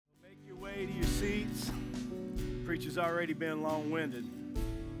seats. Preacher's already been long-winded.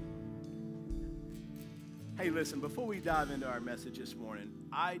 Hey, listen, before we dive into our message this morning,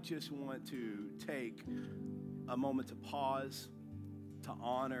 I just want to take a moment to pause, to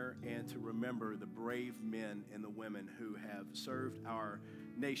honor, and to remember the brave men and the women who have served our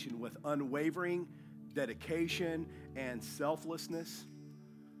nation with unwavering dedication and selflessness.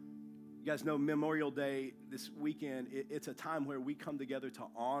 You guys know Memorial Day this weekend, it's a time where we come together to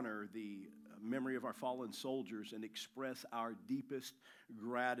honor the memory of our fallen soldiers and express our deepest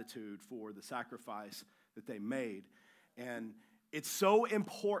gratitude for the sacrifice that they made. And it's so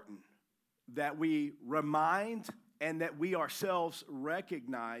important that we remind and that we ourselves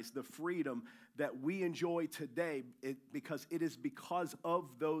recognize the freedom that we enjoy today because it is because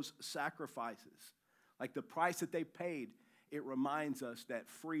of those sacrifices. Like the price that they paid, it reminds us that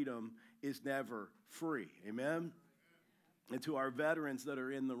freedom is never free. Amen? And to our veterans that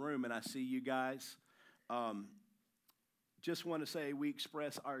are in the room, and I see you guys, just want to say we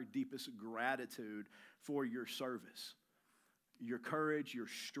express our deepest gratitude for your service. Your courage, your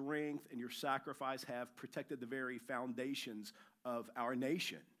strength, and your sacrifice have protected the very foundations of our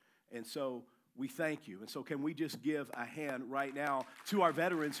nation. And so we thank you. And so can we just give a hand right now to our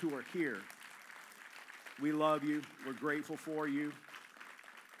veterans who are here? We love you. We're grateful for you.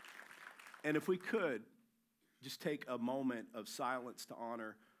 And if we could, just take a moment of silence to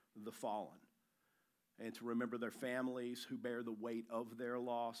honor the fallen and to remember their families who bear the weight of their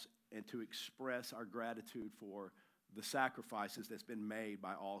loss and to express our gratitude for the sacrifices that's been made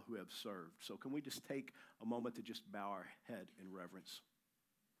by all who have served. So can we just take a moment to just bow our head in reverence?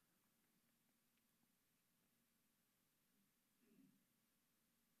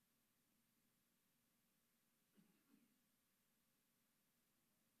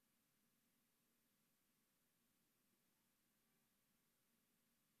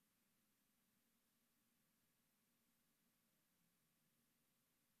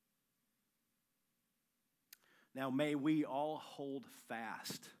 Now, may we all hold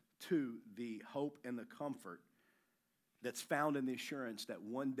fast to the hope and the comfort that's found in the assurance that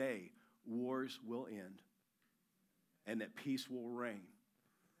one day wars will end and that peace will reign.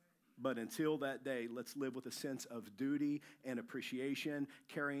 But until that day, let's live with a sense of duty and appreciation,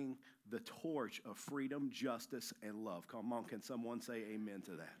 carrying the torch of freedom, justice, and love. Come on, can someone say amen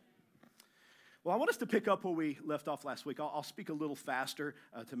to that? Well, I want us to pick up where we left off last week. I'll speak a little faster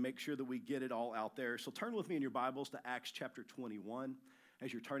to make sure that we get it all out there. So turn with me in your Bibles to Acts chapter 21.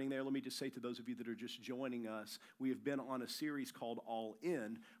 As you're turning there, let me just say to those of you that are just joining us, we have been on a series called All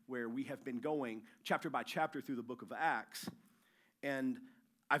In, where we have been going chapter by chapter through the book of Acts. And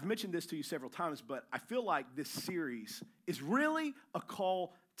I've mentioned this to you several times, but I feel like this series is really a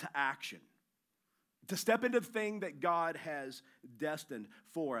call to action, to step into the thing that God has destined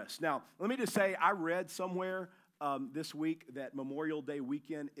for us. Now, let me just say, I read somewhere this week that Memorial Day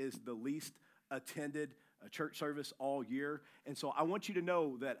weekend is the least attended church service all year. And so I want you to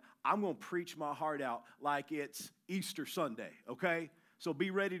know that I'm going to preach my heart out like it's Easter Sunday, okay? So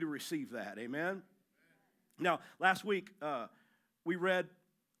be ready to receive that, amen? Now, last week, we read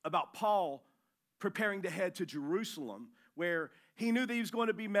about Paul preparing to head to Jerusalem, where he knew that he was going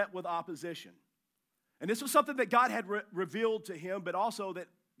to be met with opposition. And this was something that God had revealed to him, but also that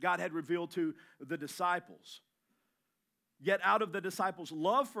God had revealed to the disciples. Yet out of the disciples'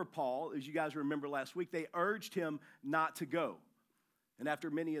 love for Paul, as you guys remember last week, they urged him not to go. And after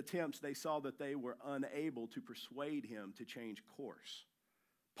many attempts, they saw that they were unable to persuade him to change course.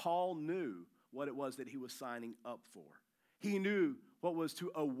 Paul knew what it was that he was signing up for. He knew what was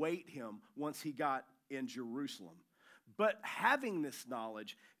to await him once he got in Jerusalem. But having this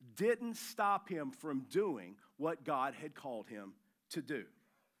knowledge didn't stop him from doing what God had called him to do.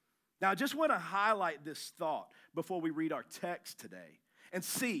 Now, I just want to highlight this thought before we read our text today and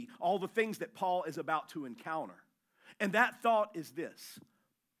see all the things that Paul is about to encounter. And that thought is this: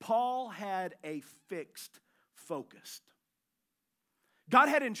 Paul had a fixed focus. God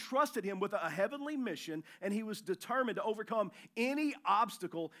had entrusted him with a heavenly mission, and he was determined to overcome any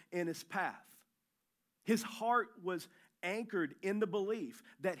obstacle in his path. His heart was anchored in the belief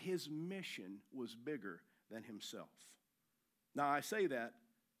that his mission was bigger than himself. Now, I say that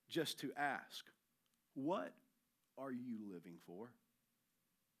just to ask, what are you living for?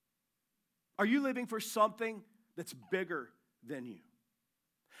 Are you living for something that's bigger than you?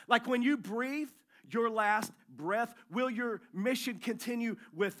 Like when you breathe your last breath, will your mission continue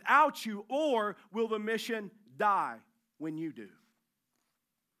without you, or will the mission die when you do?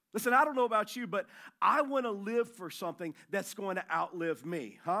 Listen, I don't know about you, but I want to live for something that's going to outlive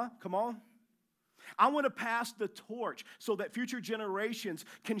me, huh? Come on. I want to pass the torch so that future generations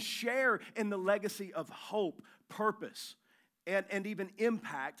can share in the legacy of hope, purpose, and even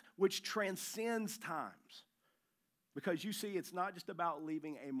impact, which transcends times. Because you see, it's not just about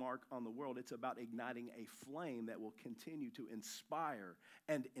leaving a mark on the world. It's about igniting a flame that will continue to inspire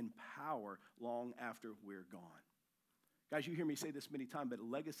and empower long after we're gone. Guys, you hear me say this many times, but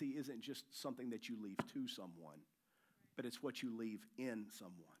legacy isn't just something that you leave to someone, but it's what you leave in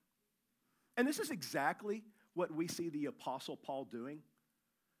someone. And this is exactly what we see the Apostle Paul doing.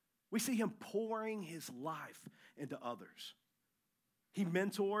 We see him pouring his life into others. He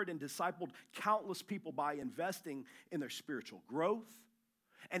mentored and discipled countless people by investing in their spiritual growth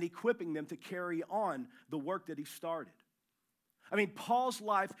and equipping them to carry on the work that he started. I mean, Paul's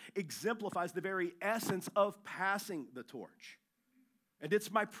life exemplifies the very essence of passing the torch. And it's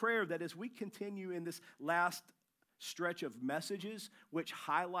my prayer that as we continue in this last stretch of messages which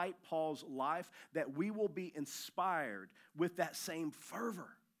highlight Paul's life, that we will be inspired with that same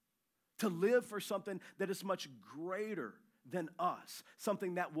fervor to live for something that is much greater than us,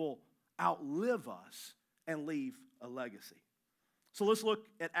 something that will outlive us and leave a legacy. So let's look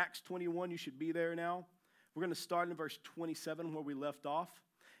at Acts 21. You should be there now. We're going to start in verse 27 where we left off.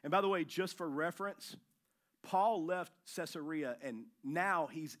 And by the way, just for reference, Paul left Caesarea and now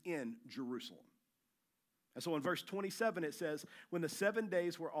he's in Jerusalem. And so in verse 27 it says, when the 7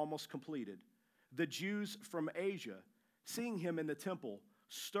 days were almost completed, the Jews from Asia, seeing him in the temple,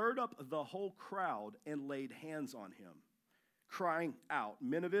 stirred up the whole crowd and laid hands on him, crying out,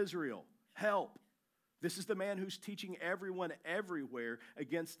 "Men of Israel, help. This is the man who's teaching everyone everywhere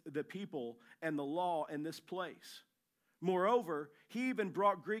against the people and the law in this place. Moreover, he even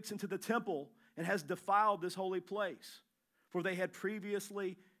brought Greeks into the temple and has defiled this holy place." For they had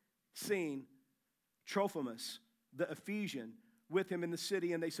previously seen Trophimus, the Ephesian, with him in the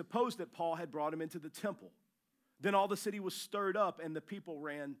city, and they supposed that Paul had brought him into the temple. Then all the city was stirred up, and the people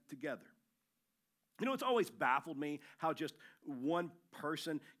ran together. You know, it's always baffled me how just one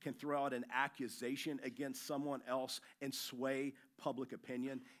person can throw out an accusation against someone else and sway public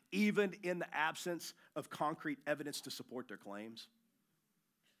opinion, even in the absence of concrete evidence to support their claims.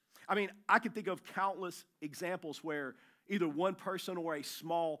 I mean, I can think of countless examples where either one person or a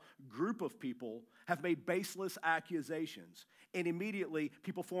small group of people have made baseless accusations, and immediately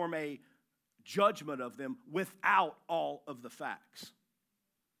people form a judgment of them without all of the facts.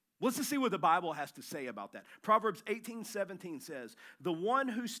 Let's just see what the Bible has to say about that. Proverbs 18:17 says, "The one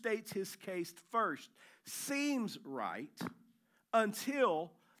who states his case first seems right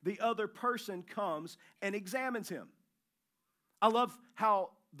until the other person comes and examines him." I love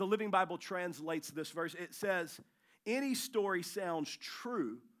how the Living Bible translates this verse. It says, "Any story sounds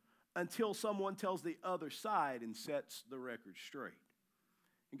true until someone tells the other side and sets the record straight."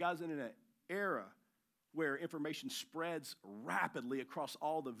 And guys, in an era where information spreads rapidly across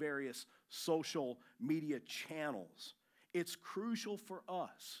all the various social media channels, it's crucial for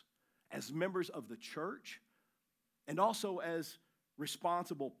us as members of the church and also as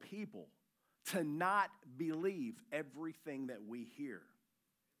responsible people to not believe everything that we hear.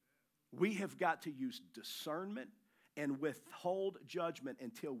 We have got to use discernment and withhold judgment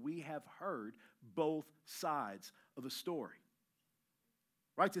until we have heard both sides of the story.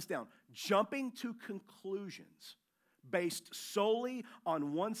 Write this down. Jumping to conclusions based solely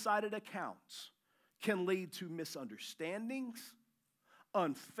on one-sided accounts can lead to misunderstandings,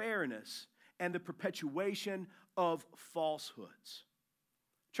 unfairness, and the perpetuation of falsehoods.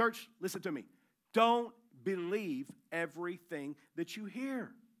 Church, listen to me. Don't believe everything that you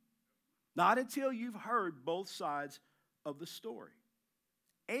hear. Not until you've heard both sides of the story.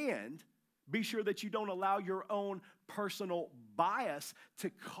 And be sure that you don't allow your own personal bias to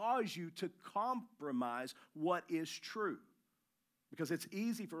cause you to compromise what is true. Because it's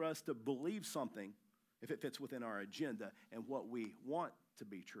easy for us to believe something if it fits within our agenda and what we want to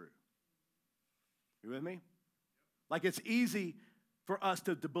be true. You with me? Like it's easy for us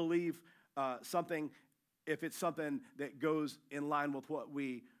to believe something if it's something that goes in line with what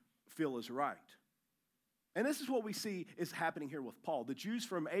we feel is right. And this is what we see is happening here with Paul. The Jews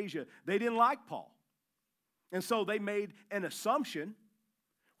from Asia, they didn't like Paul. And so they made an assumption,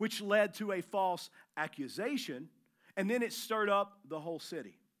 which led to a false accusation, and then it stirred up the whole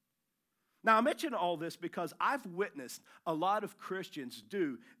city. Now, I mention all this because I've witnessed a lot of Christians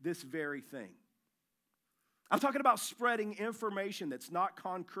do this very thing. I'm talking about spreading information that's not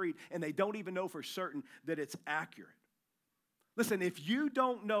concrete, and they don't even know for certain that it's accurate. Listen, if you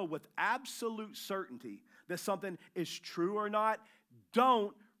don't know with absolute certainty that something is true or not,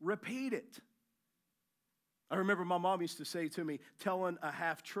 don't repeat it. I remember my mom used to say to me, telling a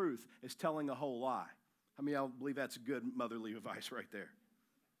half-truth is telling a whole lie. I mean, I believe that's good motherly advice right there.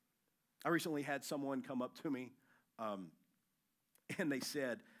 I recently had someone come up to me, and they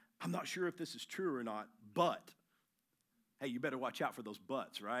said, I'm not sure if this is true or not, but, hey, you better watch out for those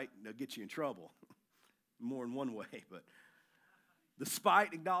buts, right? They'll get you in trouble. More in one way, but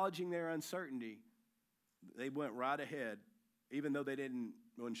despite acknowledging their uncertainty, they went right ahead, even though they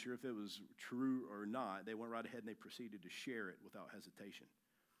wasn't sure if it was true or not. They went right ahead and they proceeded to share it without hesitation.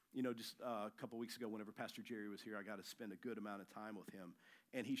 You know, just a couple weeks ago, whenever Pastor Jerry was here, I got to spend a good amount of time with him,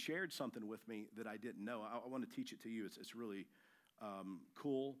 and he shared something with me that I didn't know. I want to teach it to you. It's really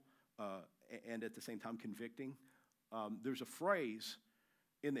cool and at the same time convicting. There's a phrase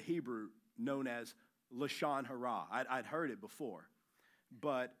in the Hebrew known as Lashon Hara. I'd heard it before,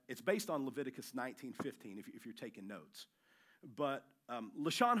 but it's based on Leviticus 19:15, if you're taking notes. But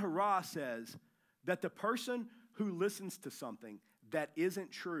Lashon Hara says that the person who listens to something that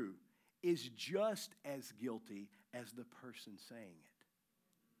isn't true is just as guilty as the person saying it.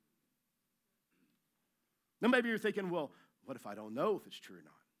 Now maybe you're thinking, well, what if I don't know if it's true or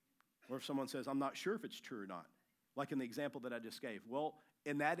not? Or if someone says, I'm not sure if it's true or not, like in the example that I just gave. Well,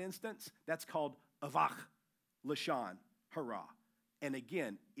 in that instance, that's called avach, Lashon Hara. And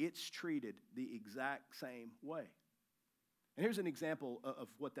again, it's treated the exact same way. And here's an example of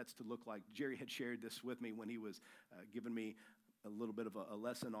what that's to look like. Jerry had shared this with me when he was giving me a little bit of a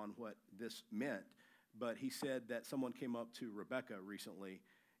lesson on what this meant. But he said that someone came up to Rebecca recently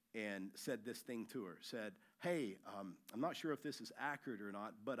and said this thing to her, said, hey, I'm not sure if this is accurate or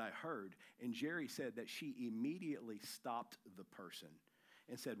not, but I heard. And Jerry said that she immediately stopped the person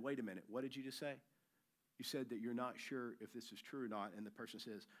and said, wait a minute, what did you just say? You said that you're not sure if this is true or not. And the person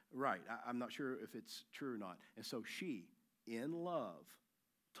says, right, I'm not sure if it's true or not. And so she, in love,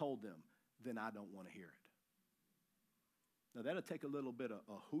 told them, then I don't want to hear it. Now, that'll take a little bit of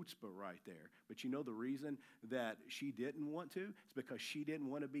a chutzpah right there. But you know the reason that she didn't want to? It's because she didn't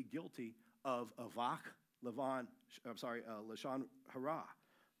want to be guilty of avach, Lashon Hara.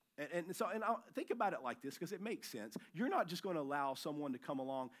 And I'll think about it like this, because it makes sense. You're not just going to allow someone to come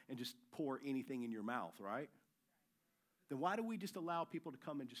along and just pour anything in your mouth, right? Then why do we just allow people to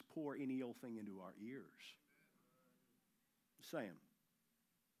come and just pour any old thing into our ears? Just saying.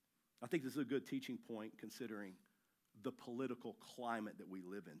 I think this is a good teaching point considering the political climate that we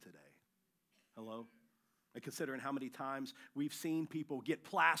live in today. Hello? And considering how many times we've seen people get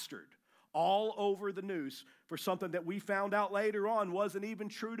plastered all over the news for something that we found out later on wasn't even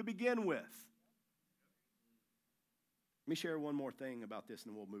true to begin with. Let me share one more thing about this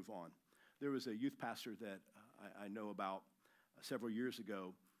and then we'll move on. There was a youth pastor that I know about several years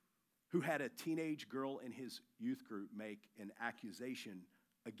ago who had a teenage girl in his youth group make an accusation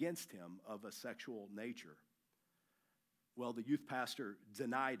against him of a sexual nature. Well, the youth pastor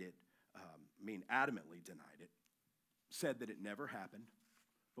denied it, adamantly denied it, said that it never happened.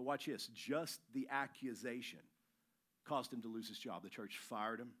 But watch this, just the accusation caused him to lose his job. The church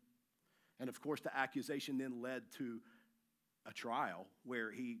fired him. And of course, the accusation then led to a trial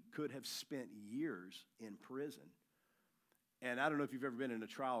where he could have spent years in prison. And I don't know if you've ever been in a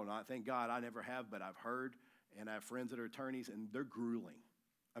trial or not. Thank God I never have, but I've heard, and I have friends that are attorneys, and they're grueling.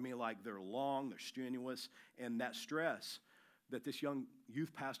 They're long, they're strenuous, and that stress that this young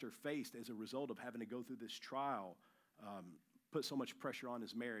youth pastor faced as a result of having to go through this trial put so much pressure on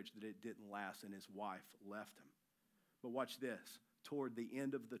his marriage that it didn't last, and his wife left him. But watch this. Toward the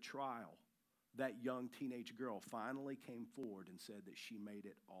end of the trial, that young teenage girl finally came forward and said that she made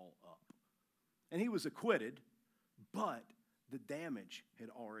it all up. And he was acquitted, but the damage had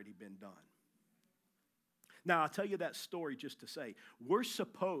already been done. Now, I'll tell you that story just to say, we're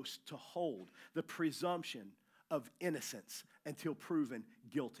supposed to hold the presumption of innocence until proven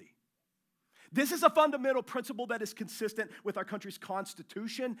guilty. This is a fundamental principle that is consistent with our country's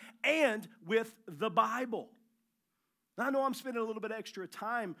Constitution and with the Bible. Now, I know I'm spending a little bit extra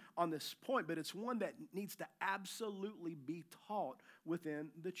time on this point, but it's one that needs to absolutely be taught within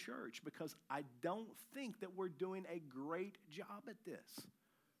the church because I don't think that we're doing a great job at this.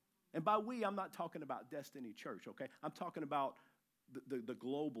 And by we, I'm not talking about Destiny Church, okay? I'm talking about the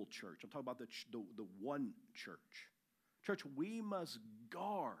global church. I'm talking about the one church. Church, we must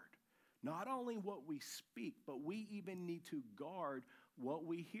guard not only what we speak, but we even need to guard what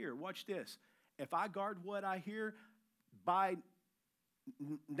we hear. Watch this. If I guard what I hear, by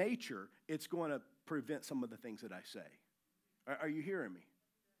nature, it's going to prevent some of the things that I say. Are you hearing me?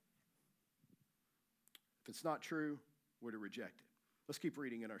 If it's not true, we're to reject it. Let's keep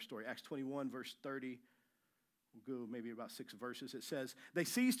reading in our story. Acts 21, verse 30. We'll go maybe about 6 verses. It says, they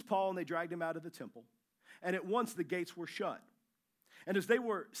seized Paul and they dragged him out of the temple. and at once the gates were shut. And as they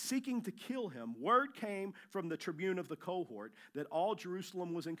were seeking to kill him, word came from the tribune of the cohort that all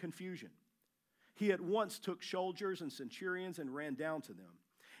Jerusalem was in confusion. He at once took soldiers and centurions and ran down to them.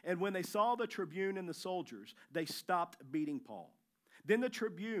 And when they saw the tribune and the soldiers, they stopped beating Paul. Then the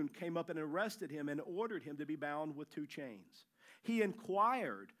tribune came up and arrested him and ordered him to be bound with 2 chains. He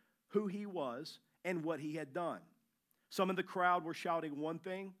inquired who he was and what he had done. Some in the crowd were shouting one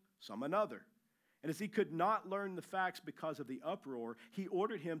thing, some another. And as he could not learn the facts because of the uproar, he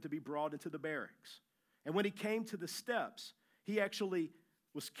ordered him to be brought into the barracks. And when he came to the steps, he actually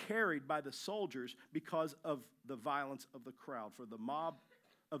was carried by the soldiers because of the violence of the crowd, for the mob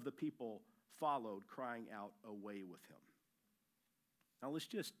of the people followed, crying out, "Away with him." Now let's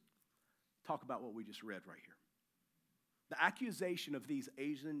just talk about what we just read right here. The accusation of these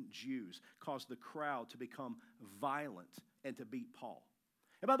Asian Jews caused the crowd to become violent and to beat Paul.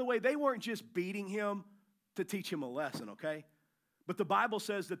 And by the way, they weren't just beating him to teach him a lesson, okay? But the Bible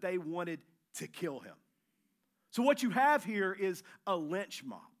says that they wanted to kill him. So what you have here is a lynch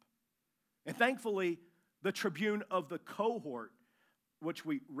mob. And thankfully, the tribune of the cohort, which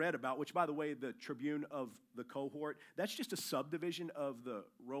we read about, which, by the way, the tribune of the cohort, that's just a subdivision of the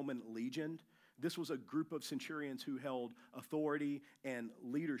Roman legion. This was a group of centurions who held authority and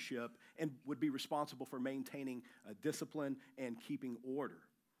leadership and would be responsible for maintaining discipline and keeping order.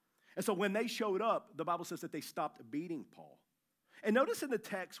 And so when they showed up, the Bible says that they stopped beating Paul. And notice in the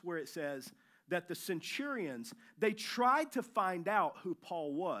text where it says that the centurions, they tried to find out who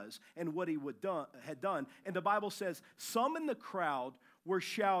Paul was and what he had done. And the Bible says some in the crowd were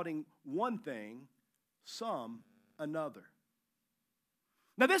shouting one thing, some another.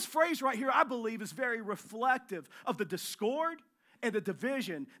 Now this phrase right here, I believe, is very reflective of the discord and the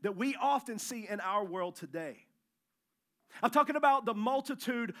division that we often see in our world today. I'm talking about the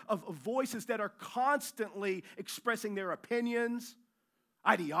multitude of voices that are constantly expressing their opinions,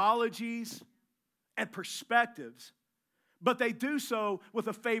 ideologies, and perspectives, but they do so with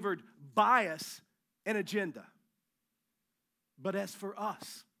a favored bias and agenda. But as for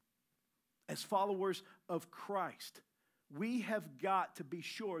us, as followers of Christ, we have got to be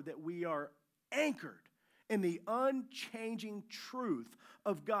sure that we are anchored in the unchanging truth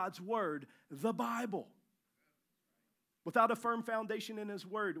of God's Word, the Bible. Without a firm foundation in His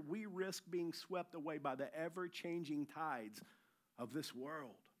Word, we risk being swept away by the ever-changing tides of this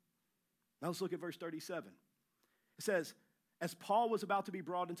world. Now let's look at verse 37. It says, as Paul was about to be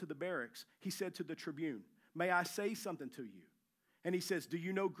brought into the barracks, he said to the tribune, "May I say something to you?" And he says, "Do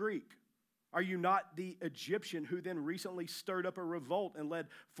you know Greek? Are you not the Egyptian who then recently stirred up a revolt and led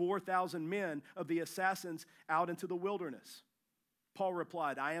 4,000 men of the assassins out into the wilderness?" Paul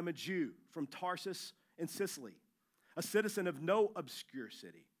replied, "I am a Jew from Tarsus in Sicily, a citizen of no obscure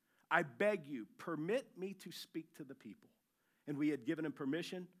city. I beg you, permit me to speak to the people." And we had given him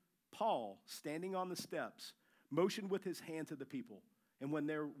permission. Paul, standing on the steps, motioned with his hand to the people. And when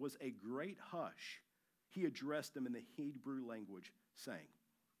there was a great hush, he addressed them in the Hebrew language, saying.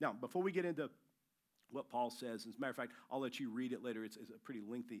 Now, before we get into what Paul says, as a matter of fact, I'll let you read it later. It's a pretty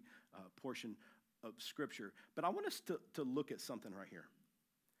lengthy portion of Scripture. But I want us to look at something right here.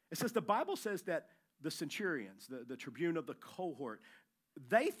 It says the Bible says that the centurions, the tribune of the cohort,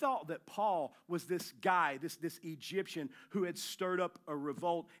 they thought that Paul was this guy, this Egyptian who had stirred up a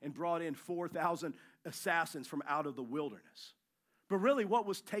revolt and brought in 4,000 assassins from out of the wilderness. But really what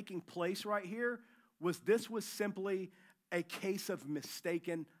was taking place right here was simply a case of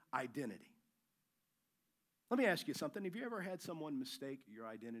mistaken identity. Let me ask you something. Have you ever had someone mistake your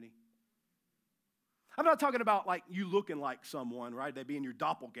identity? I'm not talking about like you looking like someone, right? They being your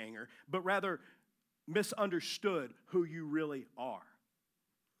doppelganger, but rather misunderstood who you really are.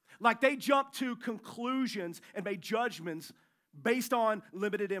 Like they jumped to conclusions and made judgments based on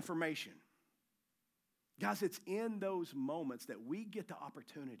limited information. Guys, it's in those moments that we get the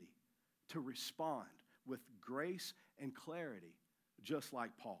opportunity to respond with grace and clarity, just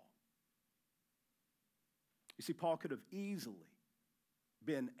like Paul. You see, Paul could have easily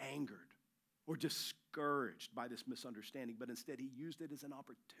been angered or discouraged by this misunderstanding, but instead he used it as an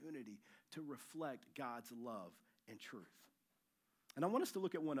opportunity to reflect God's love and truth. And I want us to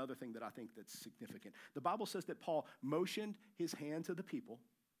look at one other thing that I think that's significant. The Bible says that Paul motioned his hand to the people,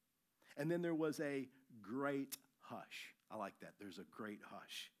 and then there was a great hush. I like that. There's a great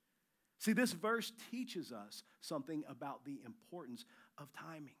hush. See, this verse teaches us something about the importance of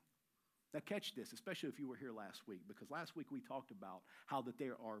timing. Now catch this, especially if you were here last week, because last week we talked about how that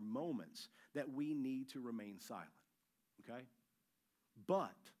there are moments that we need to remain silent, okay?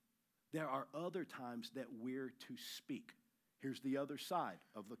 But there are other times that we're to speak. Here's the other side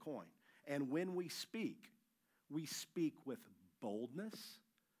of the coin. And when we speak with boldness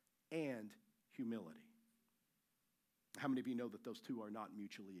and humility. How many of you know that those two are not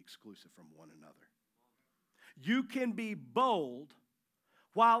mutually exclusive from one another? You can be bold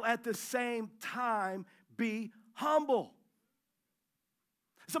while at the same time be humble.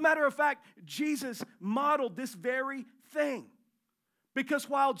 As a matter of fact, Jesus modeled this very thing. Because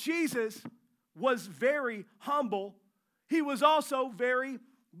while Jesus was very humble, he was also very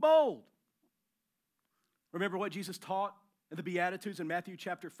bold. Remember what Jesus taught in the Beatitudes in Matthew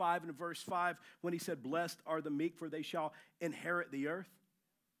chapter 5 and verse 5 when he said, "Blessed are the meek, for they shall inherit the earth."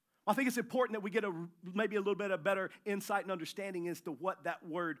 I think it's important that we get maybe a little bit of better insight and understanding as to what that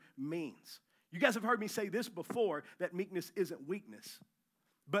word means. You guys have heard me say this before, that meekness isn't weakness.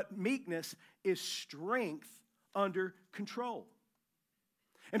 But meekness is strength under control.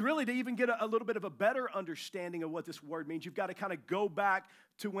 And really, to even get a little bit of a better understanding of what this word means, you've got to kind of go back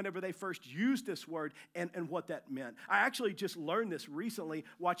to whenever they first used this word and what that meant. I actually just learned this recently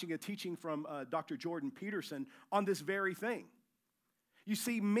watching a teaching from Dr. Jordan Peterson on this very thing. You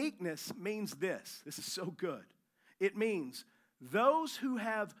see, meekness means this. This is so good. It means those who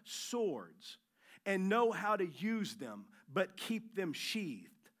have swords and know how to use them but keep them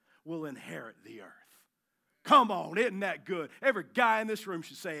sheathed will inherit the earth. Come on, isn't that good? Every guy in this room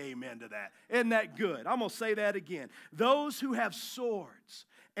should say amen to that. Isn't that good? I'm going to say that again. Those who have swords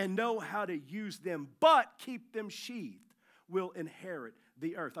and know how to use them but keep them sheathed will inherit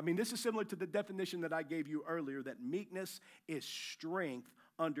the earth. I mean, this is similar to the definition that I gave you earlier, that meekness is strength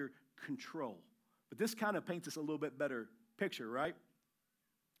under control. But this kind of paints us a little bit better picture, right?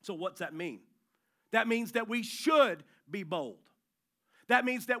 So what's that mean? That means that we should be bold. That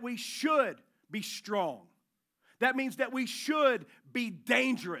means that we should be strong. That means that we should be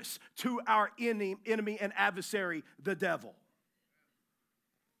dangerous to our enemy and adversary, the devil.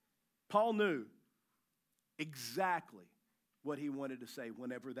 Paul knew exactly what he wanted to say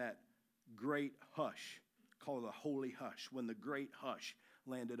whenever that great hush, called a holy hush, when the great hush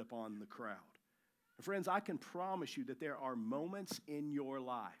landed upon the crowd. And friends, I can promise you that there are moments in your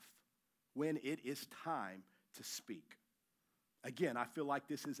life when it is time to speak. Again, I feel like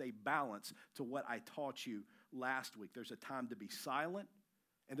this is a balance to what I taught you last week. There's a time to be silent,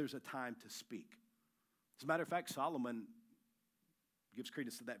 and there's a time to speak. As a matter of fact, Solomon gives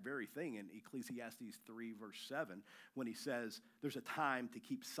credence to that very thing in Ecclesiastes 3, verse 7, when he says there's a time to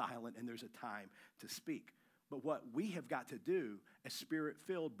keep silent and there's a time to speak. But what we have got to do as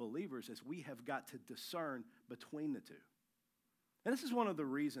Spirit-filled believers is we have got to discern between the two. And this is one of the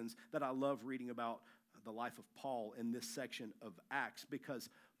reasons that I love reading about the life of Paul in this section of Acts, because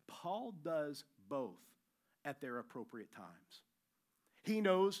Paul does both at their appropriate times. He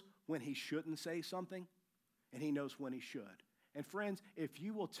knows when he shouldn't say something, and he knows when he should. And friends, if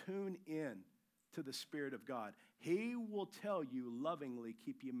you will tune in to the Spirit of God, he will tell you lovingly,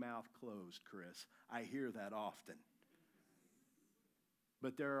 keep your mouth closed, Chris. I hear that often.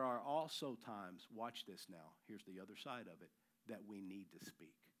 But there are also times, watch this now, here's the other side of it, that we need to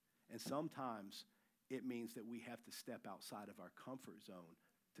speak. And sometimes it means that we have to step outside of our comfort zone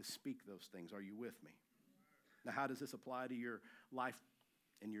to speak those things. Are you with me? Now, how does this apply to your life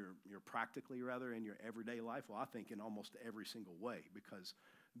and your practically rather in your everyday life? Well, I think in almost every single way, because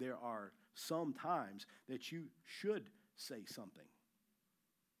there are some times that you should say something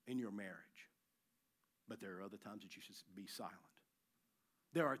in your marriage, but there are other times that you should be silent.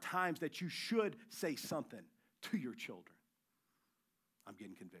 There are times that you should say something to your children. I'm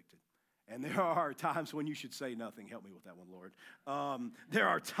getting convicted. And there are times when you should say nothing. Help me with that one, Lord. There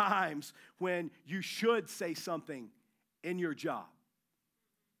are times when you should say something in your job.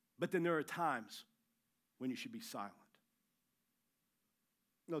 But then there are times when you should be silent.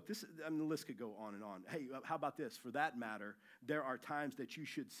 Look, the list could go on and on. Hey, how about this? For that matter, there are times that you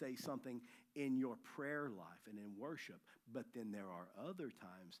should say something in your prayer life and in worship. But then there are other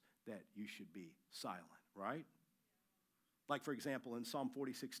times that you should be silent, right? Like, for example, in Psalm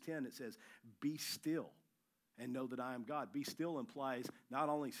 46:10, it says, "Be still and know that I am God." Be still implies not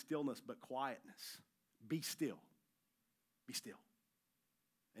only stillness, but quietness. Be still. Be still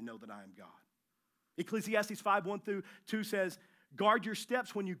and know that I am God. Ecclesiastes 5:1-2 says, "Guard your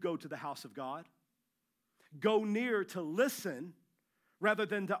steps when you go to the house of God. Go near to listen rather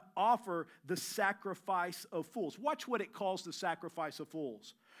than to offer the sacrifice of fools." Watch what it calls the sacrifice of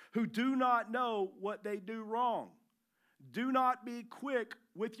fools, "who do not know what they do wrong. Do not be quick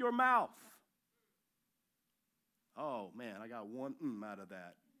with your mouth." Oh, man, I got one out of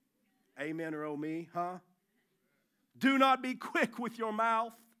that. Amen or oh me, huh? Do not be quick with your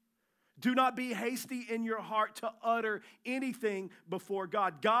mouth. Do not be hasty in your heart to utter anything before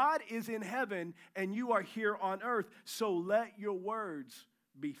God. God is in heaven and you are here on earth, so let your words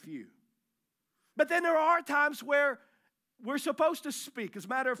be few. But then there are times where we're supposed to speak. As a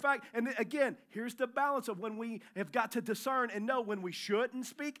matter of fact, and again, here's the balance of when we have got to discern and know when we shouldn't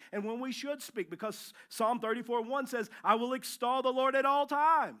speak and when we should speak. Because Psalm 34:1 says, I will extol the Lord at all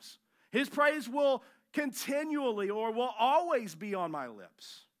times. His praise will continually or will always be on my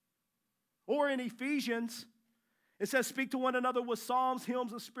lips. Or in Ephesians, it says, speak to one another with psalms,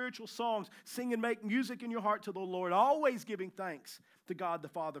 hymns, and spiritual songs. Sing and make music in your heart to the Lord, always giving thanks to God the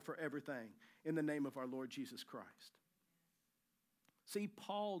Father for everything in the name of our Lord Jesus Christ. See,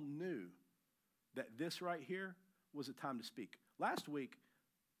 Paul knew that this right here was a time to speak. Last week,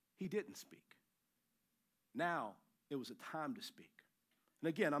 he didn't speak. Now, it was a time to speak. And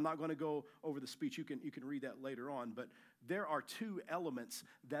again, I'm not going to go over the speech. You can read that later on. But there are two elements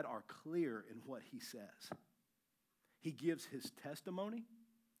that are clear in what he says. He gives his testimony,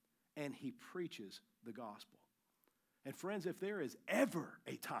 and he preaches the gospel. And friends, if there is ever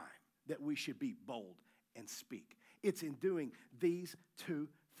a time that we should be bold and speak, it's in doing these two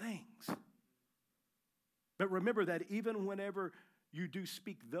things. But remember that even whenever you do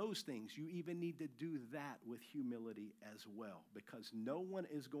speak those things, you even need to do that with humility as well, because no one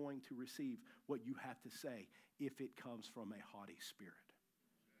is going to receive what you have to say if it comes from a haughty spirit.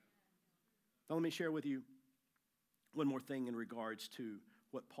 Now let me share with you one more thing in regards to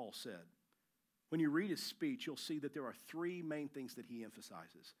what Paul said. When you read his speech, you'll see that there are three main things that he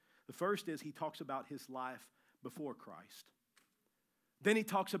emphasizes. The first is he talks about his life before Christ. Then he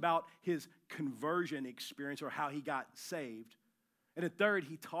talks about his conversion experience or how he got saved. And then third,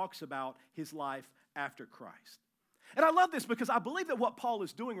 he talks about his life after Christ. And I love this because I believe that what Paul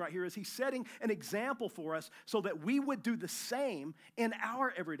is doing right here is he's setting an example for us so that we would do the same in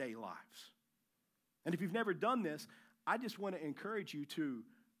our everyday lives. And if you've never done this, I just want to encourage you to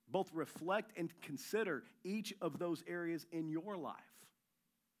both reflect and consider each of those areas in your life.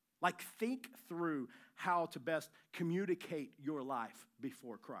 Like, think through how to best communicate your life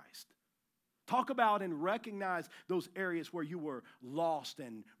before Christ. Talk about and recognize those areas where you were lost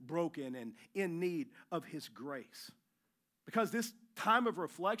and broken and in need of his grace. Because this time of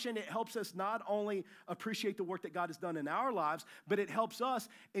reflection, it helps us not only appreciate the work that God has done in our lives, but it helps us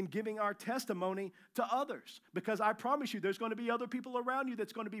in giving our testimony to others. Because I promise you, there's going to be other people around you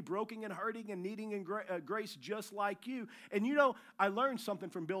that's going to be broken and hurting and needing grace just like you. And you know, I learned something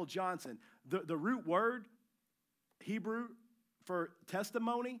from Bill Johnson. The root word, Hebrew, for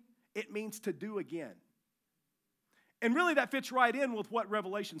testimony, it means to do again. And really that fits right in with what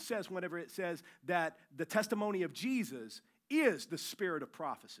Revelation says whenever it says that the testimony of Jesus is the spirit of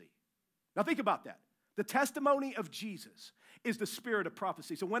prophecy. Now think about that. The testimony of Jesus is the spirit of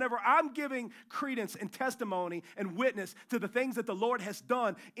prophecy. So whenever I'm giving credence and testimony and witness to the things that the Lord has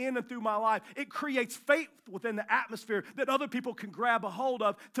done in and through my life, it creates faith within the atmosphere that other people can grab a hold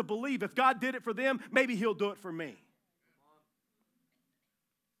of to believe if God did it for them, maybe he'll do it for me.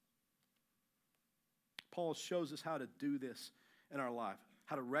 Paul shows us how to do this in our life,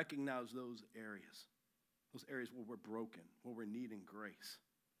 how to recognize those areas where we're broken, where we're needing grace.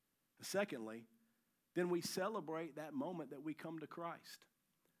 And secondly, then we celebrate that moment that we come to Christ.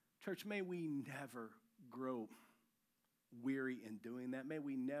 Church, may we never grow weary in doing that. May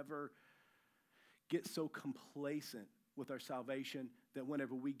we never get so complacent with our salvation that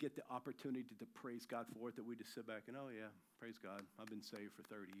whenever we get the opportunity to praise God for it, that we just sit back and, oh yeah, praise God, I've been saved for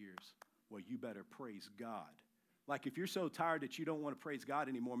 30 years. Well, you better praise God. Like if you're so tired that you don't want to praise God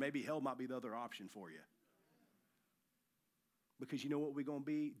anymore, maybe hell might be the other option for you. Because you know what we're going to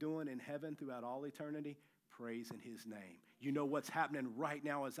be doing in heaven throughout all eternity? Praising his name. You know what's happening right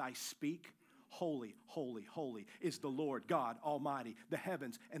now as I speak? Holy, holy, holy is the Lord God Almighty. The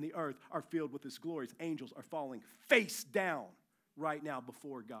heavens and the earth are filled with his glories. Angels are falling face down right now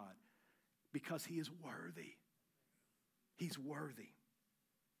before God because he is worthy. He's worthy.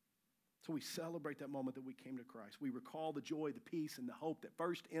 So we celebrate that moment that we came to Christ. We recall the joy, the peace, and the hope that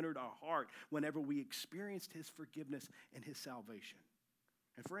first entered our heart whenever we experienced his forgiveness and his salvation.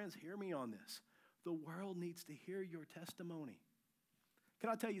 And friends, hear me on this. The world needs to hear your testimony. Can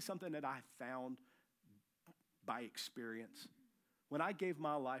I tell you something that I found by experience? When I gave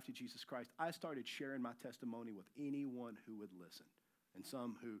my life to Jesus Christ, I started sharing my testimony with anyone who would listen, and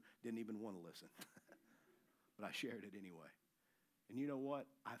some who didn't even want to listen. But I shared it anyway. And you know what?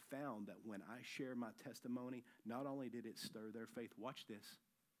 I found that when I share my testimony, not only did it stir their faith, watch this,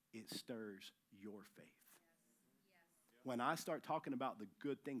 it stirs your faith. Yes. When I start talking about the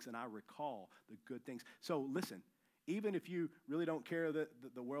good things and I recall the good things. So listen, Even if you really don't care that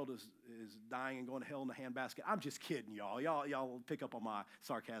the world is dying and going to hell in a handbasket. I'm just kidding, y'all. Y'all pick up on my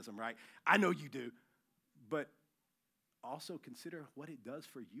sarcasm, right? I know you do. But also consider what it does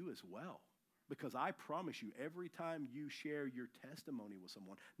for you as well. Because I promise you, every time you share your testimony with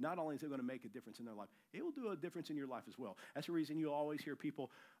someone, not only is it going to make a difference in their life, it will do a difference in your life as well. That's the reason you always hear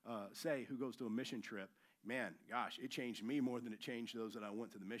people say who goes to a mission trip, man, gosh, it changed me more than it changed those that I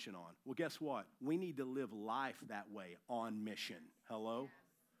went to the mission on. Well, guess what? We need to live life that way on mission. Hello?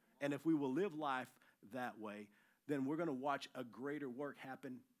 And if we will live life that way, then we're going to watch a greater work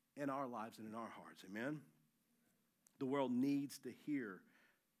happen in our lives and in our hearts. Amen? The world needs to hear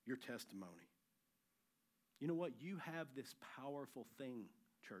your testimony. You know what? You have this powerful thing,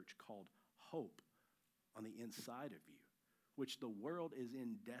 church, called hope on the inside of you, which the world is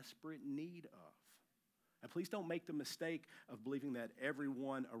in desperate need of. And please don't make the mistake of believing that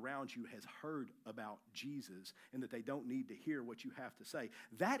everyone around you has heard about Jesus and that they don't need to hear what you have to say.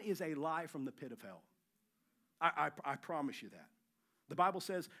 That is a lie from the pit of hell. I promise you that. The Bible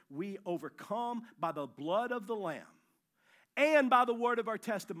says we overcome by the blood of the Lamb and by the word of our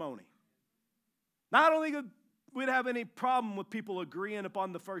testimony. Not only we'd have any problem with people agreeing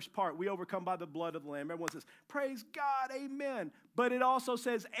upon the first part, we overcome by the blood of the Lamb. Everyone says, praise God, amen. But it also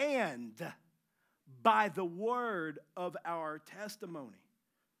says, and by the word of our testimony.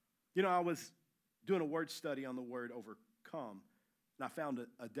 You know, I was doing a word study on the word overcome, and I found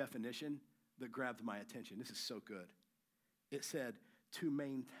a definition that grabbed my attention. This is so good. It said, to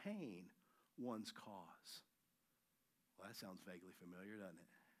maintain one's cause. Well, that sounds vaguely familiar, doesn't it?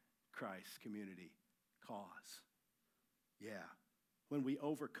 Christ, community, cause. Yeah. When we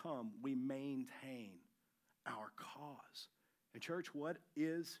overcome, we maintain our cause. And church, what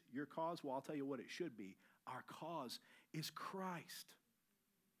is your cause? Well, I'll tell you what it should be. Our cause is Christ.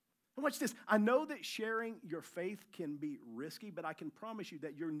 And watch this. I know that sharing your faith can be risky, but I can promise you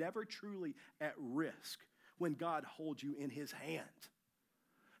that you're never truly at risk when God holds you in his hand.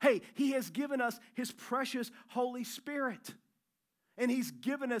 Hey, he has given us his precious Holy Spirit. And he's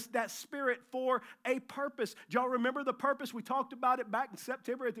given us that Spirit for a purpose. Do y'all remember the purpose? We talked about it back in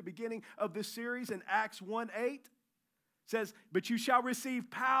September at the beginning of this series in Acts 1:8. It says, but you shall receive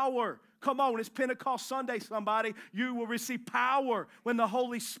power. Come on, it's Pentecost Sunday, somebody. You will receive power when the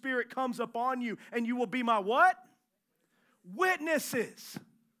Holy Spirit comes upon you. And you will be my what? Witnesses.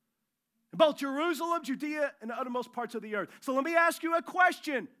 In both Jerusalem, Judea, and the uttermost parts of the earth. So let me ask you a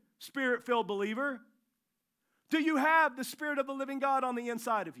question, Spirit-filled believer. Do you have the Spirit of the living God on the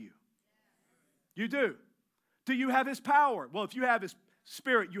inside of you? You do. Do you have his power? Well, if you have his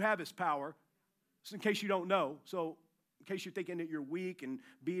Spirit, you have his power. Just in case you don't know. So in case you're thinking that you're weak and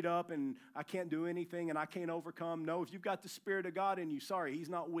beat up and I can't do anything and I can't overcome. No, if you've got the Spirit of God in you, sorry, he's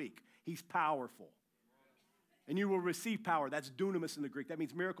not weak. He's powerful. And you will receive power. That's dunamis in the Greek. That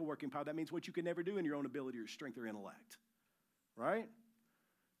means miracle working power. That means what you can never do in your own ability or strength or intellect. Right?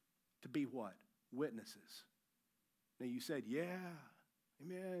 To be what? Witnesses. Now you said, yeah,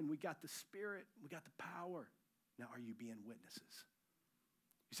 amen, we got the Spirit, we got the power. Now are you being witnesses?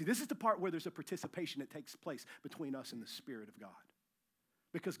 You see, this is the part where there's a participation that takes place between us and the Spirit of God.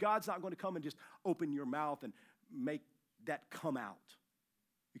 Because God's not going to come and just open your mouth and make that come out.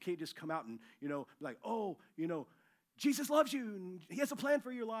 You can't just come out and, be like, oh, Jesus loves you and he has a plan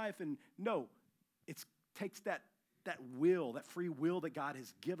for your life. And no, it takes that will, that free will that God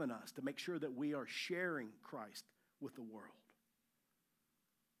has given us to make sure that we are sharing Christ with the world.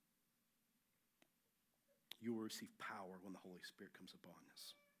 You will receive power when the Holy Spirit comes upon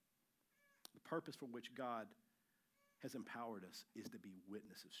us. The purpose for which God has empowered us is to be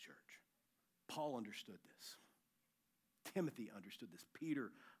witnesses, church. Paul understood this. Timothy understood this.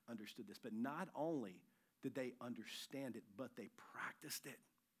 Peter understood this. But not only did they understand it, but they practiced it.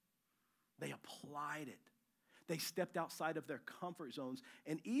 They applied it. They stepped outside of their comfort zones.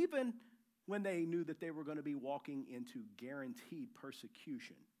 And even when they knew that they were going to be walking into guaranteed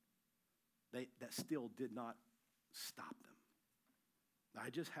persecution, that still did not stop them. I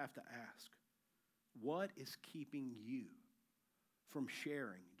just have to ask, what is keeping you from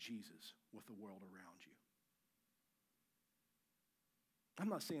sharing Jesus with the world around you? I'm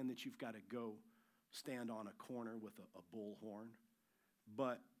not saying that you've got to go stand on a corner with a bullhorn,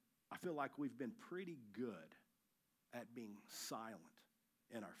 but I feel like we've been pretty good at being silent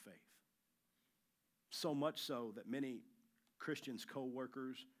in our faith. So much so that many Christians,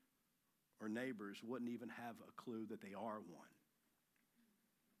 co-workers, or neighbors wouldn't even have a clue that they are one.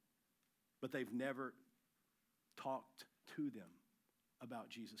 But they've never talked to them about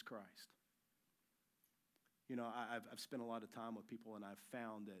Jesus Christ. I've spent a lot of time with people, and I've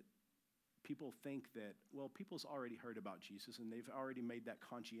found that people think that, well, people's already heard about Jesus and they've already made that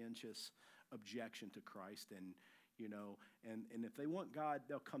conscientious objection to Christ, and and if they want God,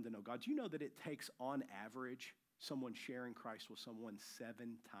 they'll come to know God. Do you know that it takes, on average, someone sharing Christ with someone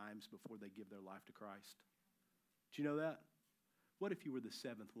 7 times before they give their life to Christ? Do you know that? What if you were the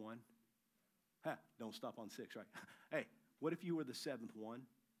 7th one? Don't stop on 6, right? Hey, what if you were the 7th one?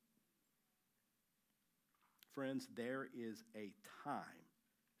 Friends, there is a time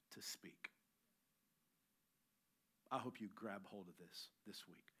to speak. I hope you grab hold of this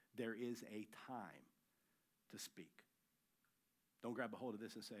week. There is a time to speak. Don't grab a hold of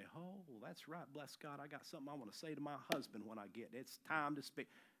this and say, oh, that's right, bless God, I got something I want to say to my husband when I get it. It's time to speak.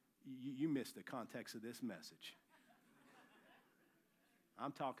 You missed the context of this message.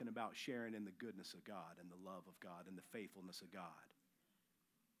 I'm talking about sharing in the goodness of God and the love of God and the faithfulness of God.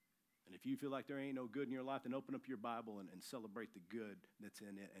 And if you feel like there ain't no good in your life, then open up your Bible and celebrate the good that's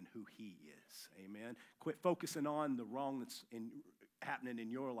in it and who he is. Amen. Quit focusing on the wrong that's happening in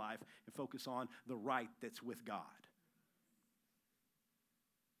your life and focus on the right that's with God.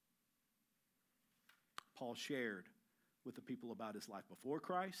 Paul shared with the people about his life before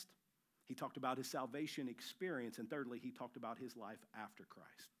Christ. He talked about his salvation experience. And thirdly, he talked about his life after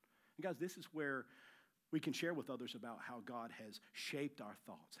Christ. And guys, this is where we can share with others about how God has shaped our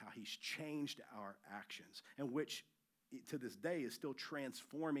thoughts, how he's changed our actions, and which to this day is still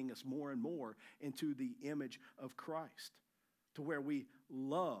transforming us more and more into the image of Christ, to where we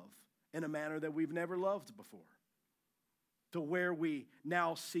love in a manner that we've never loved before, to where we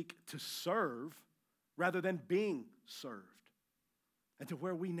now seek to serve rather than being served, and to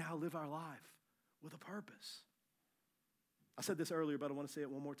where we now live our life with a purpose. I said this earlier, but I want to say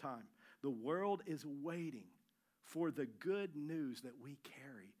it one more time. The world is waiting for the good news that we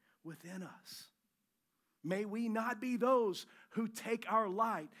carry within us. May we not be those who take our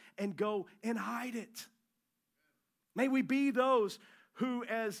light and go and hide it. May we be those who,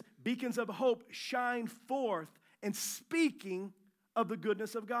 as beacons of hope, shine forth in speaking of the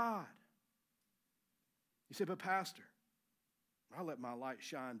goodness of God. You say, but Pastor, I let my light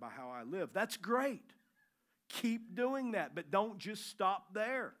shine by how I live. That's great. Keep doing that, but don't just stop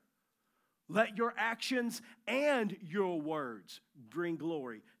there. Let your actions and your words bring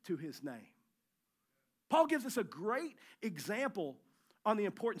glory to his name. Paul gives us a great example on the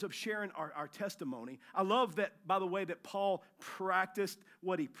importance of sharing our testimony. I love that, by the way, that Paul practiced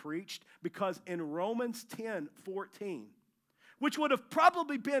what he preached, because in Romans 10:14, which would have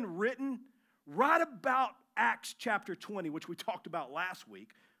probably been written right about Acts chapter 20, which we talked about last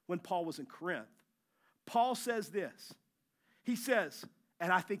week when Paul was in Corinth, Paul says this. He says,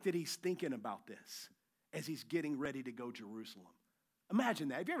 and I think that he's thinking about this as he's getting ready to go to Jerusalem. Imagine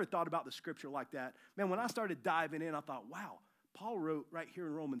that. Have you ever thought about the scripture like that? Man, when I started diving in, I thought, wow, Paul wrote right here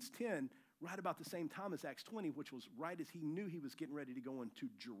in Romans 10, right about the same time as Acts 20, which was right as he knew he was getting ready to go into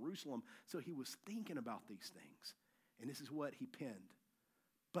Jerusalem. So he was thinking about these things. And this is what he penned.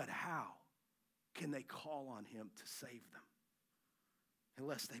 But how can they call on him to save them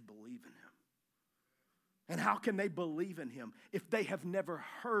unless they believe in him? And how can they believe in him if they have never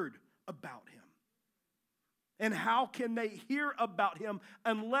heard about him? And how can they hear about him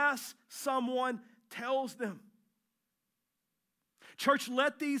unless someone tells them? Church,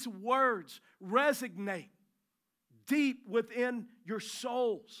 let these words resonate deep within your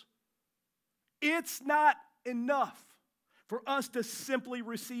souls. It's not enough for us to simply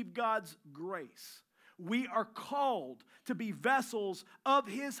receive God's grace. We are called to be vessels of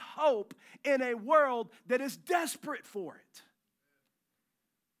his hope in a world that is desperate for it.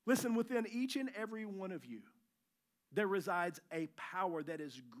 Listen, within each and every one of you, there resides a power that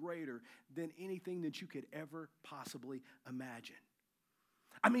is greater than anything that you could ever possibly imagine.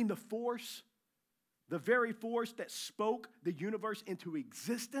 I mean, the very force that spoke the universe into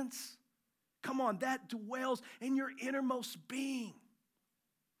existence, come on, that dwells in your innermost being.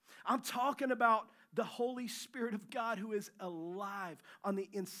 I'm talking about the Holy Spirit of God, who is alive on the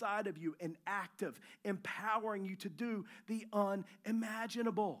inside of you and active, empowering you to do the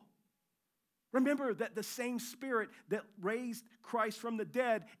unimaginable. Remember that the same Spirit that raised Christ from the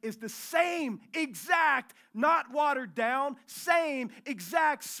dead is the same exact, not watered down, same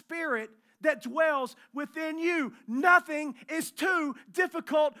exact Spirit that dwells within you. Nothing is too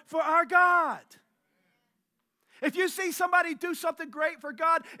difficult for our God. If you see somebody do something great for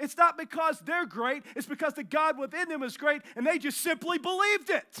God, it's not because they're great, it's because the God within them is great and they just simply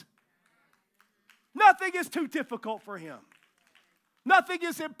believed it. Nothing is too difficult for him. Nothing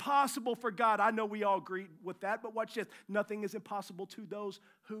is impossible for God. I know we all agree with that, but watch this. Nothing is impossible to those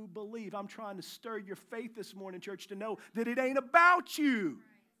who believe. I'm trying to stir your faith this morning, church, to know that it ain't about you.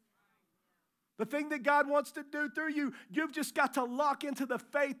 The thing that God wants to do through you, you've just got to lock into the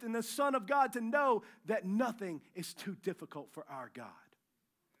faith in the Son of God to know that nothing is too difficult for our God.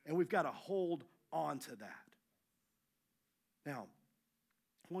 And we've got to hold on to that. Now,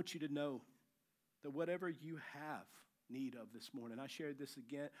 I want you to know that whatever you have need of this morning, I shared this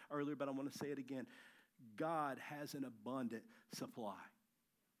again earlier, but I want to say it again. God has an abundant supply.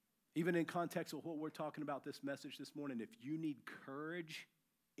 Even in context of what we're talking about this message this morning, if you need courage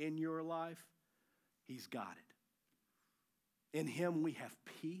in your life, He's got it. In Him we have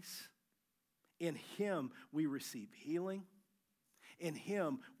peace. In Him we receive healing. In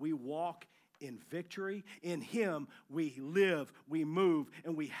Him we walk in victory. In Him we live, we move,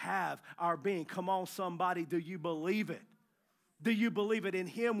 and we have our being. Come on, somebody, do you believe it? Do you believe it? In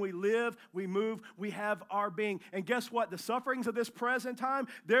Him we live, we move, we have our being. And guess what? The sufferings of this present time,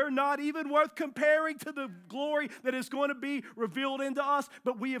 they're not even worth comparing to the glory that is going to be revealed into us.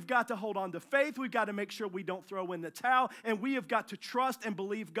 But we have got to hold on to faith. We've got to make sure we don't throw in the towel. And we have got to trust and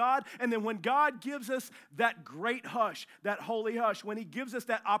believe God. And then when God gives us that great hush, that holy hush, when He gives us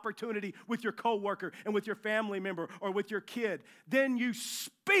that opportunity with your coworker and with your family member or with your kid, then you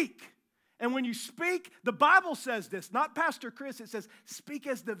speak. And when you speak, the Bible says this, not Pastor Chris, it says, speak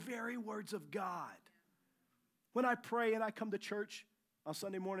as the very words of God. When I pray and I come to church on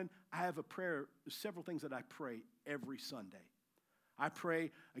Sunday morning, I have a prayer. There's several things that I pray every Sunday. I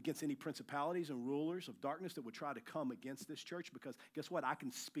pray against any principalities and rulers of darkness that would try to come against this church, because guess what? I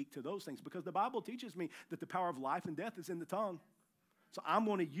can speak to those things, because the Bible teaches me that the power of life and death is in the tongue. So I'm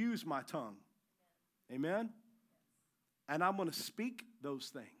going to use my tongue. Amen? And I'm going to speak those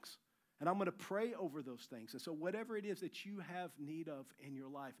things. And I'm going to pray over those things. And so whatever it is that you have need of in your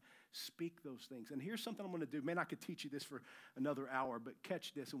life, speak those things. And here's something I'm going to do. Man, I could teach you this for another hour, but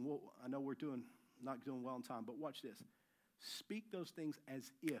catch this. And I know we're not doing well in time, but watch this. Speak those things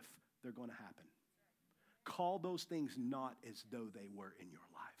as if they're going to happen. Call those things not as though they were in your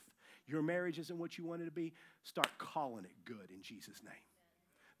life. Your marriage isn't what you want it to be. Start calling it good in Jesus'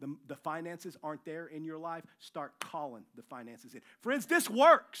 name. The finances aren't there in your life. Start calling the finances in. Friends, this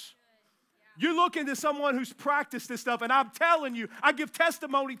works. You look into someone who's practiced this stuff, and I'm telling you, I give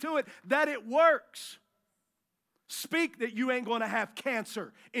testimony to it, that it works. Speak that you ain't going to have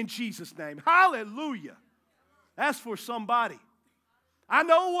cancer in Jesus' name. Hallelujah. That's for somebody. I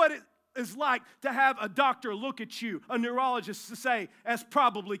know what it is like to have a doctor look at you, a neurologist, to say, that's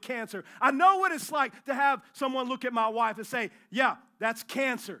probably cancer. I know what it's like to have someone look at my wife and say, yeah, that's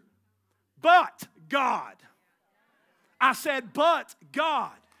cancer. But God. I said, but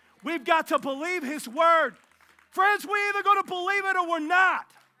God. We've got to believe His word. Friends, we're either going to believe it or we're not.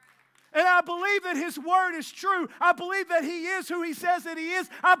 And I believe that His word is true. I believe that He is who He says that He is.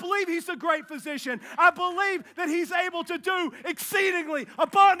 I believe He's a great physician. I believe that He's able to do exceedingly,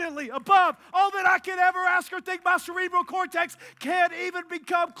 abundantly, above all that I could ever ask or think. My cerebral cortex can't even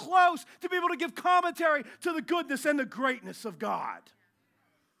become close to be able to give commentary to the goodness and the greatness of God.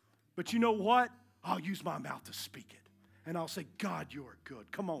 But you know what? I'll use my mouth to speak it. And I'll say, God, you are good.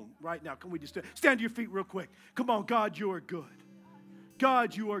 Come on, right now. Can we just stand to your feet real quick? Come on, God, you are good.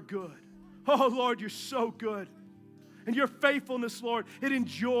 God, you are good. Oh, Lord, you're so good. And your faithfulness, Lord, it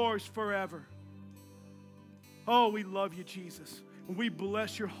endures forever. Oh, we love you, Jesus. And we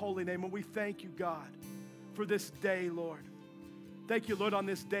bless your holy name. And we thank you, God, for this day, Lord. Thank you, Lord, on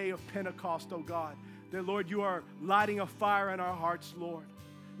this day of Pentecost, oh God, that, Lord, you are lighting a fire in our hearts, Lord.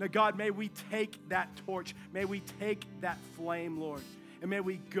 Now, God, may we take that torch. May we take that flame, Lord. And may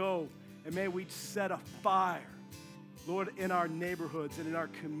we go and may we set a fire, Lord, in our neighborhoods and in our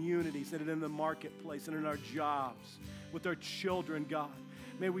communities and in the marketplace and in our jobs, with our children, God.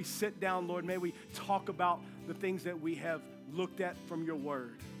 May we sit down, Lord. May we talk about the things that we have looked at from your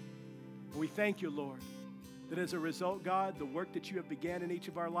word. And we thank you, Lord, that as a result, God, the work that you have began in each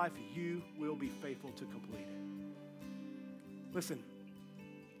of our life, you will be faithful to complete it. Listen.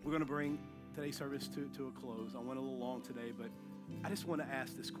 We're going to bring today's service to a close. I went a little long today, but I just want to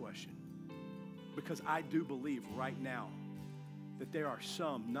ask this question, because I do believe right now that there are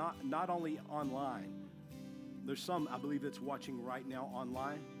some, not only online, there's some I believe that's watching right now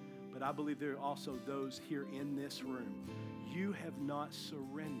online, but I believe there are also those here in this room. You have not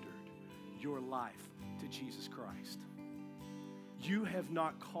surrendered your life to Jesus Christ. You have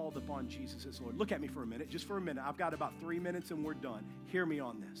not called upon Jesus as Lord. Look at me for a minute, just for a minute. I've got about 3 minutes and we're done. Hear me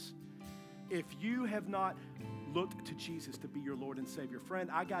on this. If you have not looked to Jesus to be your Lord and Savior,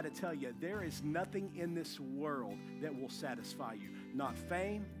 friend, I got to tell you, there is nothing in this world that will satisfy you. Not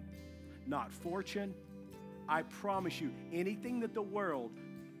fame, not fortune. I promise you, anything that the world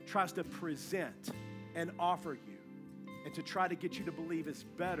tries to present and offer you and to try to get you to believe is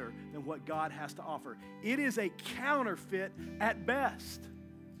better than what God has to offer. It is a counterfeit at best.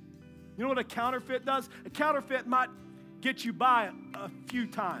 You know what a counterfeit does? A counterfeit might get you by a few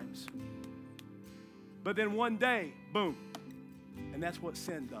times. But then one day, boom. And that's what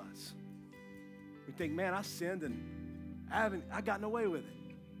sin does. We think, man, I sinned and I gotten away with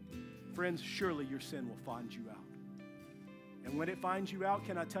it. Friends, surely your sin will find you out. And when it finds you out,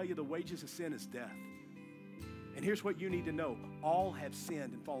 can I tell you the wages of sin is death. And here's what you need to know. All have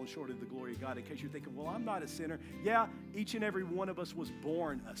sinned and fallen short of the glory of God. In case you're thinking, well, I'm not a sinner. Yeah, each and every one of us was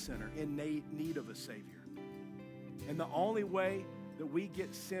born a sinner in need of a Savior. And the only way that we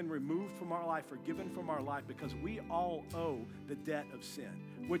get sin removed from our life, forgiven from our life, because we all owe the debt of sin,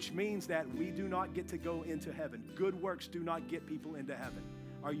 which means that we do not get to go into heaven. Good works do not get people into heaven.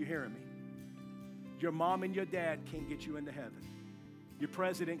 Are you hearing me? Your mom and your dad can't get you into heaven. Your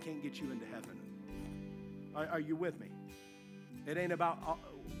president can't get you into heaven. Are you with me? It ain't about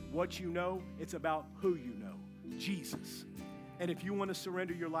what you know. It's about who you know, Jesus. And if you want to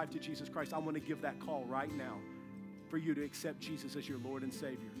surrender your life to Jesus Christ, I want to give that call right now for you to accept Jesus as your Lord and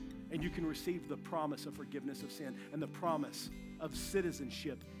Savior. And you can receive the promise of forgiveness of sin and the promise of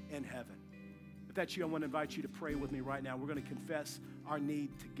citizenship in heaven. If that's you, I want to invite you to pray with me right now. We're going to confess our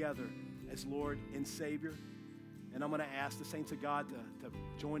need together as Lord and Savior. And I'm going to ask the saints of God to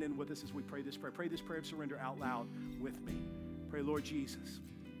join in with us as we pray this prayer. Pray this prayer of surrender out loud with me. Pray, Lord Jesus,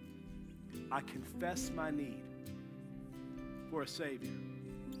 I confess my need for a Savior.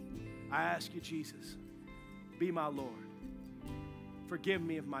 I ask you, Jesus, be my Lord. Forgive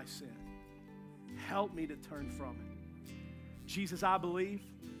me of my sin. Help me to turn from it. Jesus, I believe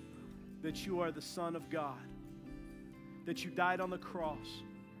that you are the Son of God, that you died on the cross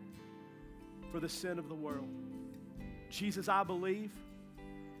for the sin of the world. Jesus, I believe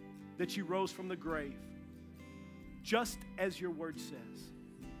that you rose from the grave, just as your word says.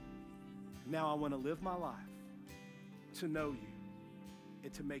 Now I want to live my life to know you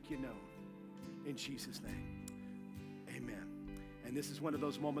and to make you known. In Jesus' name, amen. And this is one of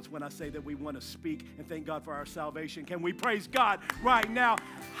those moments when I say that we want to speak and thank God for our salvation. Can we praise God right now?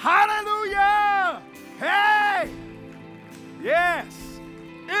 Hallelujah! Hey! Yes!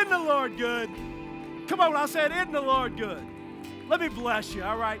 Isn't the Lord good? Come on, I said, isn't the Lord good? Let me bless you,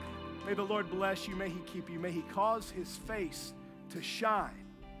 all right? May the Lord bless you. May he keep you. May he cause his face to shine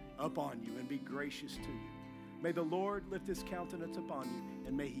upon you and be gracious to you. May the Lord lift his countenance upon you,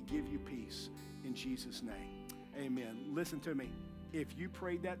 and may he give you peace in Jesus' name. Amen. Listen to me. If you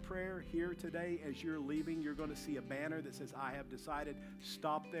prayed that prayer here today, as you're leaving, you're going to see a banner that says, I have decided.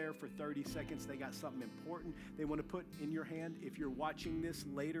 Stop there for 30 seconds. They got something important they want to put in your hand. If you're watching this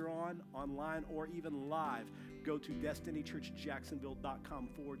later on, online, or even live, go to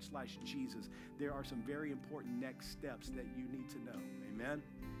destinychurchjacksonville.com/Jesus. There are some very important next steps that you need to know. Amen.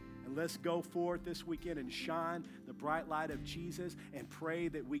 And let's go forth this weekend and shine the bright light of Jesus and pray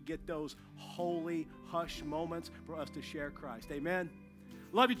that we get those holy hush moments for us to share Christ. Amen.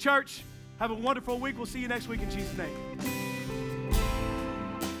 Love you, church. Have a wonderful week. We'll see you next week in Jesus' name.